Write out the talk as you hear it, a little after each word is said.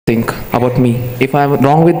think about me. If I'm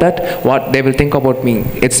wrong with that, what they will think about me.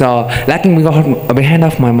 It's lacking behind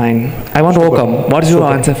of my mind. I want to overcome. What is your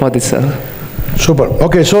answer for this, sir? Super.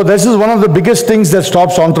 Okay, so this is one of the biggest things that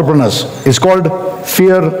stops entrepreneurs. It's called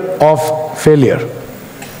fear of failure.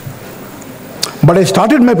 But I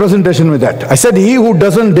started my presentation with that. I said, he who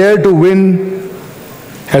doesn't dare to win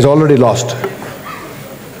has already lost.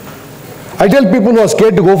 I tell people who are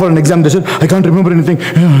scared to go for an exam, they say, I can't remember anything,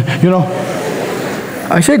 you know.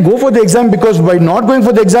 I say, go for the exam, because by not going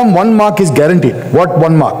for the exam, 1 mark is guaranteed. What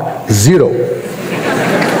 1 mark? 0.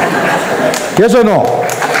 Yes or no?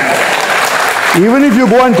 Even if you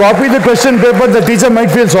go and copy the question paper, the teacher might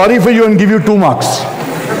feel sorry for you and give you 2 marks.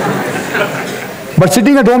 But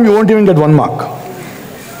sitting at home, you won't even get 1 mark.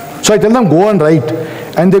 So I tell them, go and write.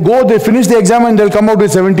 And they go, they finish the exam, and they'll come out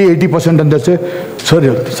with 70, 80%, and they'll say,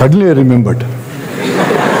 sorry, suddenly I remembered.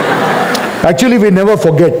 Actually, we never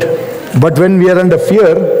forget. But when we are under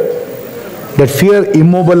fear, that fear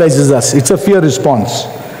immobilizes us. It's a fear response.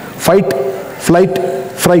 Fight, flight,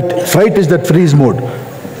 fright. Fright is that freeze mode.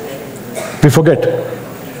 We forget.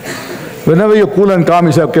 Whenever you're cool and calm,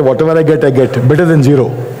 you say, okay, whatever I get. Better than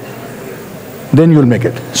 0. Then you'll make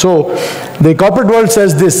it. So, the corporate world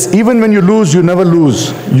says this, even when you lose, you never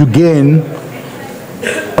lose. You gain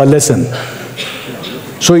a lesson.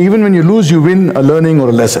 So even when you lose, you win a learning or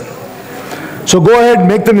a lesson. So go ahead,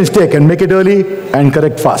 make the mistake and make it early and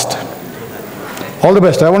correct fast. All the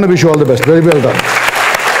best. I want to wish you all the best. Very well done.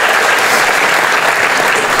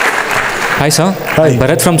 Hi, sir. Hi. I'm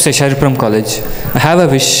Bharat from Sesharipuram College. I have a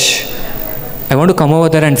wish. I want to come over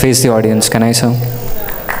there and face the audience. Can I, sir?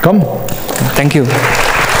 Come. Thank you.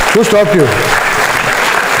 Who stopped you?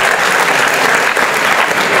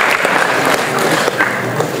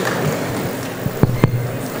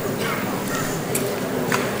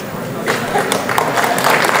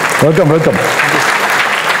 Welcome, welcome.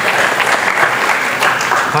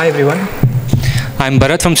 Hi, everyone. I'm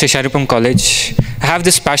Bharat from Sesharipuram College. I have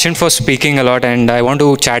this passion for speaking a lot, and I want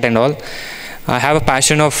to chat and all. I have a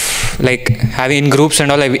passion of like having in groups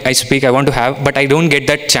and all I speak, I want to have, but I don't get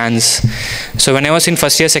that chance. So when I was in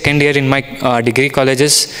first year, second year in my degree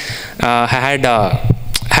colleges, I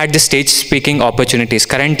had the stage speaking opportunities.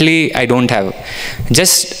 Currently, I don't have.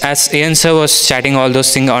 Just as Ian sir was chatting all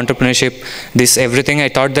those things, entrepreneurship, this everything, I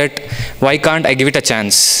thought that why can't I give it a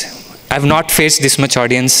chance? I've not faced this much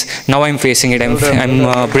audience. Now I'm facing it. I'm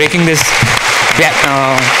breaking this.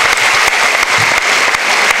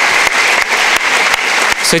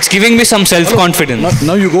 So it's giving me some self-confidence.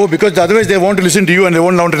 Now you go, because otherwise they want to listen to you and they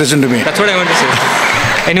won't want to listen to me. That's what I want to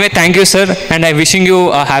say. Anyway, thank you, sir, and I'm wishing you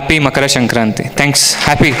a happy Makara Sankranti. Thanks.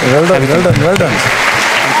 Happy. Well done, well done, well done.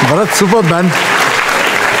 Bharat, super, man.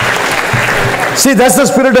 See, that's the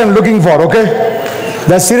spirit I'm looking for, okay?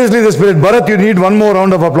 That's seriously the spirit. Bharat, you need one more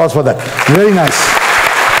round of applause for that. Very nice.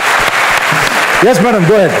 Yes, madam,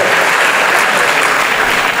 go ahead.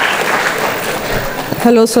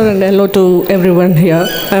 Hello, sir, and hello to everyone here.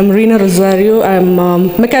 I'm Reena Rosario. I'm a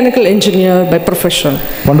mechanical engineer by profession.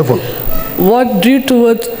 Wonderful. What drew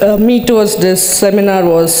me towards this seminar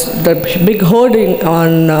was the big hoarding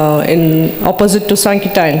in opposite to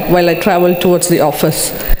Sankitang while I traveled towards the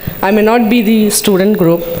office. I may not be the student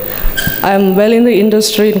group. I'm well in the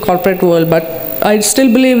industry, in corporate world, but I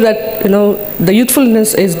still believe that, the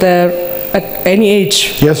youthfulness is there at any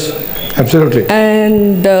age. Yes. Absolutely.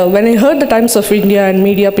 And when I heard the Times of India and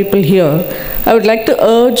media people here, I would like to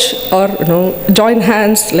urge or join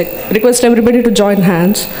hands, like request everybody to join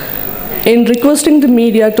hands in requesting the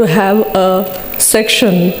media to have a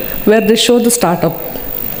section where they show the startup.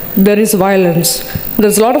 There is violence.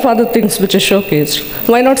 There's a lot of other things which are showcased.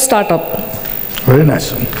 Why not startup? Very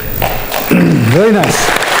nice. Very nice.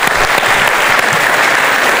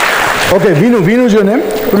 Okay, Veenu is your name?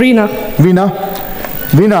 Reena.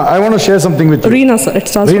 Veena, I want to share something with you. Reena, sir. It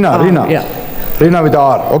starts with R. Reena. Yeah. Reena with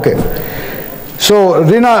R. Okay. So,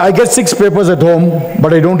 Reena, I get 6 papers at home,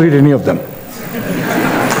 but I don't read any of them.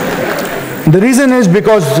 The reason is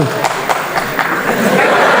because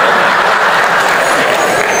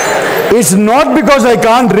it's not because I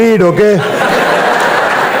can't read, okay?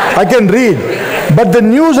 I can read. But the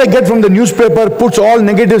news I get from the newspaper puts all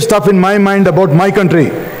negative stuff in my mind about my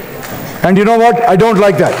country. And you know what? I don't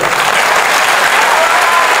like that.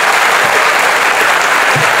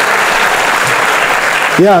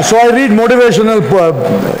 Yeah, so I read motivational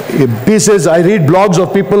pieces, I read blogs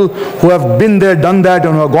of people who have been there, done that,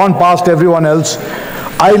 and who have gone past everyone else.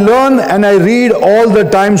 I learn and I read all the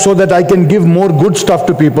time so that I can give more good stuff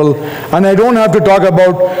to people, and I don't have to talk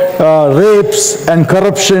about rapes and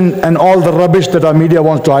corruption and all the rubbish that our media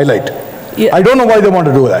wants to highlight. Yeah. I don't know why they want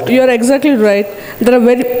to do that. You are exactly right. There are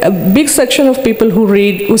a big section of people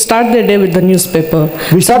who start their day with the newspaper.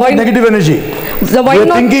 We start with negative energy. We're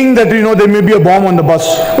thinking that, there may be a bomb on the bus.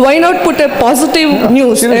 Why not put a positive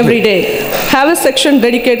news every day? Have a section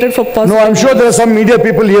dedicated for positive. No, I'm sure there are some media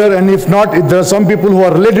people here, and if not, if there are some people who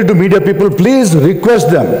are related to media people, please request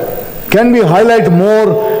them. Can we highlight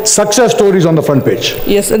more success stories on the front page?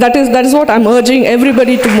 Yes, that is what I'm urging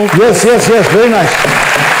everybody to move. Yes, very nice.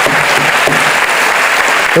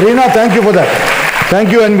 Reena, thank you for that.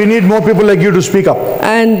 Thank you, and we need more people like you to speak up.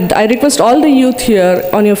 And I request all the youth here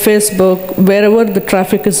on your Facebook, wherever the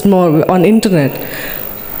traffic is more on internet,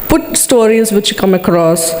 put stories which you come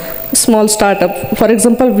across, small startup. For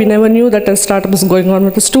example, we never knew that a startup is going on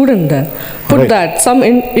with a student there. Put that. Some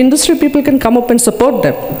industry people can come up and support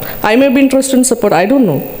them. I may be interested in support. I don't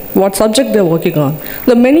know what subject they're working on.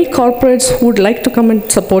 There are many corporates who would like to come and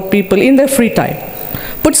support people in their free time.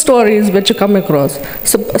 Put stories which you come across.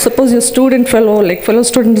 Suppose your fellow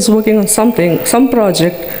student is working on something, some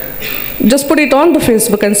project. Just put it on the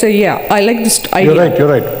Facebook and say, yeah, I like this idea. You're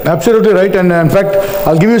right. Absolutely right. And in fact,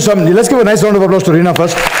 I'll give you let's give a nice round of applause to Reena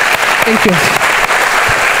first. Thank you.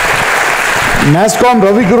 NASSCOM,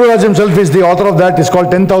 Ravi Gururaj himself is the author of that. It's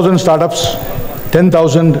called 10,000 Startups.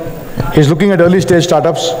 10,000. He's looking at early stage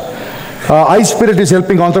startups. iSpirit is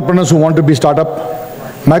helping entrepreneurs who want to be startup.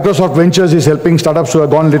 Microsoft Ventures is helping startups who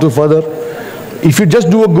have gone a little further. If you just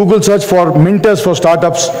do a Google search for mentors for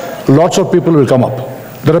startups, lots of people will come up.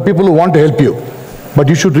 There are people who want to help you, but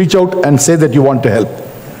you should reach out and say that you want to help.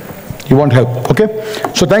 You want help, okay?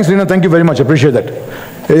 So thanks, Reena. Thank you very much. Appreciate that.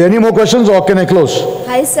 Any more questions, or can I close?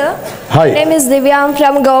 Hi, sir. Hi. My name is Divya. I'm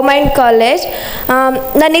from Government College.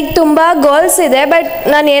 ನನಗೆ ತುಂಬ goals ಇದೆ, but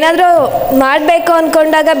ನಾನು ಏನಾದರೂ ಮಾಡಬೇಕು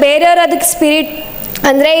ಅಂದ್ಕೊಂಡಾಗ ಬೇರೆಯವರು ಅದಕ್ಕೆ spirit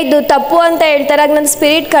ಅಂದರೆ ಇದು ತಪ್ಪು ಅಂತ ಹೇಳ್ತಾರೆ, ನನ್ನ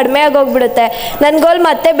ಸ್ಪಿರಿಟ್ ಕಡಿಮೆ ಆಗೋಗ್ಬಿಡುತ್ತೆ. ನನ್ನ ಗೋಲ್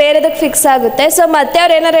ಮತ್ತೆ ಬೇರೆದಕ್ಕೆ ಫಿಕ್ಸ್ ಆಗುತ್ತೆ. ಸೊ ಮತ್ತೆ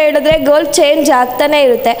ಅವ್ರು ಏನಾರು ಹೇಳಿದ್ರೆ ಗೋಲ್ ಚೇಂಜ್ ಆಗ್ತಾನೆ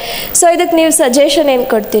ಇರುತ್ತೆ. ಸೊ ಇದಕ್ಕೆ ನೀವು ಸಜೆಷನ್ ಏನು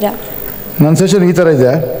ಕೊಡ್ತೀರಾ? ನನ್ನ ಸಜೆಷನ್ ಈ ಥರ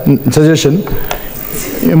ಇದೆ. ಸಜೆಷನ್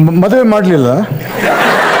ಮದುವೆ ಮಾಡಲಿಲ್ಲ.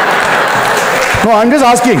 No, I'm just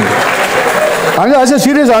asking. That's a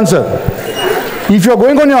serious answer. If you're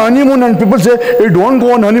going on your honeymoon and people say, hey, don't go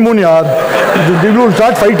on honeymoon, yaar, they will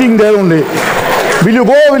start fighting there only. Will you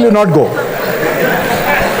go or will you not go?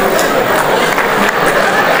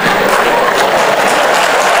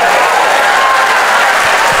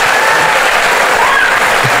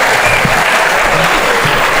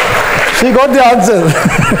 She got the answer.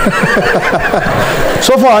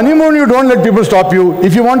 So for honeymoon, you don't let people stop you.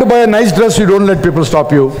 If you want to buy a nice dress, you don't let people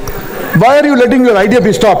stop you. Why are you letting your idea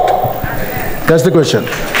be stopped? That's the question.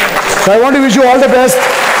 So I want to wish you all the best.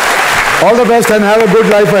 All the best, and have a good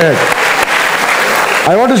life ahead.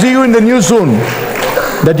 I want to see you in the news soon,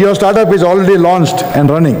 that your startup is already launched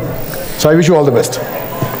and running. So I wish you all the best.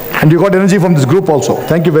 And you got energy from this group also.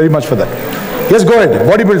 Thank you very much for that. Yes, go ahead.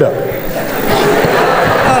 Bodybuilder.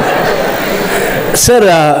 Sir,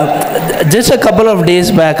 just a couple of days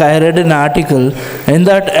back, I read an article in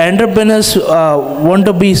that entrepreneurs want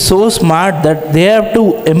to be so smart that they have to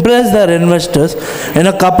impress their investors in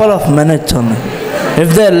a couple of minutes only. If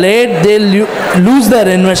they're late, they'll lose their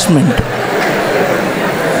investment.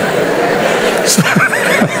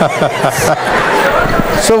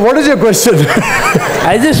 So what is your question?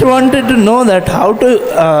 I just wanted to know that how to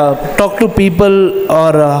talk to people,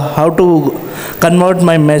 or how to convert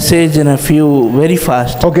my message in a few very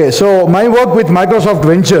fast. Okay, so my work with Microsoft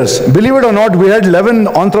Ventures, believe it or not, we had 11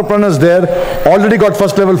 entrepreneurs there, already got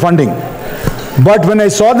first level funding. But when I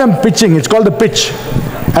saw them pitching, it's called the pitch.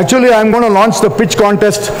 Actually, I'm going to launch the pitch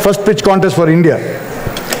contest, first pitch contest for India.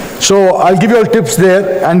 So I'll give you all tips there,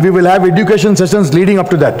 and we will have education sessions leading up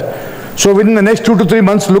to that. So within the next 2 to 3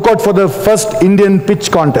 months, look out for the first Indian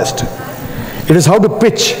pitch contest. It is how to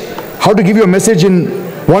pitch, how to give you a message in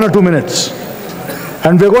 1 or 2 minutes.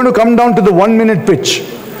 And we're going to come down to the 1 minute pitch.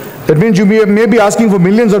 That means you may be asking for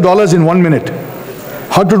millions of dollars in 1 minute.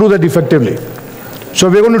 How to do that effectively. So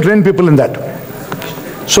we're going to train people in that.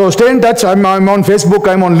 So stay in touch. I'm on Facebook,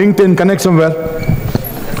 I'm on LinkedIn, connect somewhere.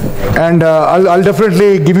 And I'll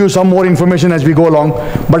definitely give you some more information as we go along.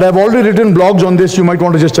 But I've already written blogs on this. You might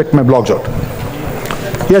want to just check my blogs out.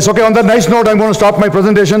 Yes, okay, on that nice note, I'm going to stop my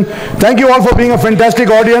presentation. Thank you all for being a fantastic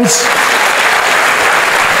audience.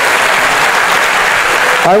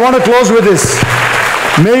 I want to close with this.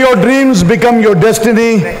 May your dreams become your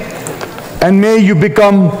destiny, and may you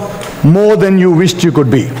become more than you wished you could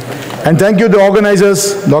be. And thank you, the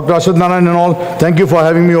organizers, Dr. Ashwat Narayan and all. Thank you for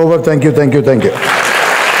having me over. Thank you, thank you, thank you.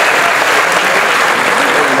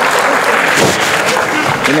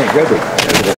 Good.